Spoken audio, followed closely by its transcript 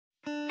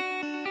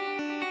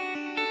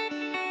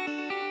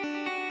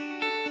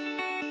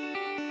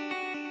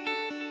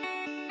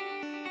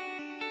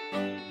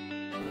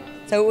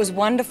So it was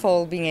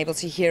wonderful being able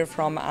to hear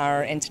from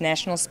our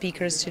international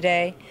speakers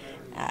today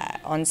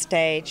on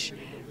stage,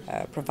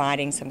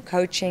 providing some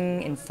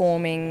coaching,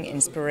 informing,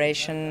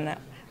 inspiration.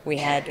 We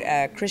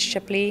had Chris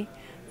Shipley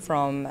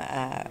from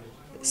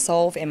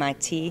Solve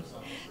MIT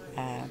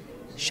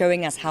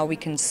showing us how we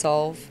can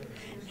solve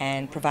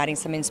and providing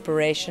some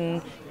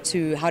inspiration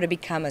to how to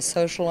become a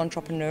social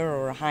entrepreneur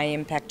or a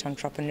high-impact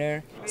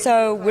entrepreneur.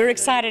 So we're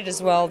excited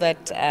as well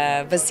that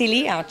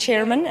Vasily, our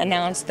chairman,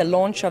 announced the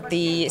launch of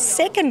the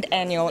second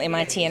annual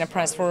MIT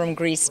Enterprise Forum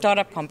Greece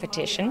Startup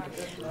Competition,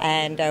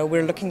 and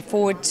we're looking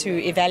forward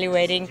to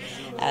evaluating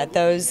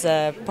those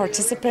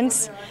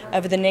participants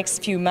over the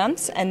next few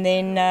months and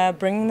then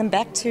bringing them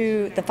back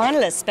to the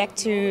finalists, back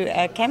to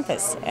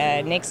campus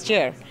next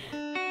year.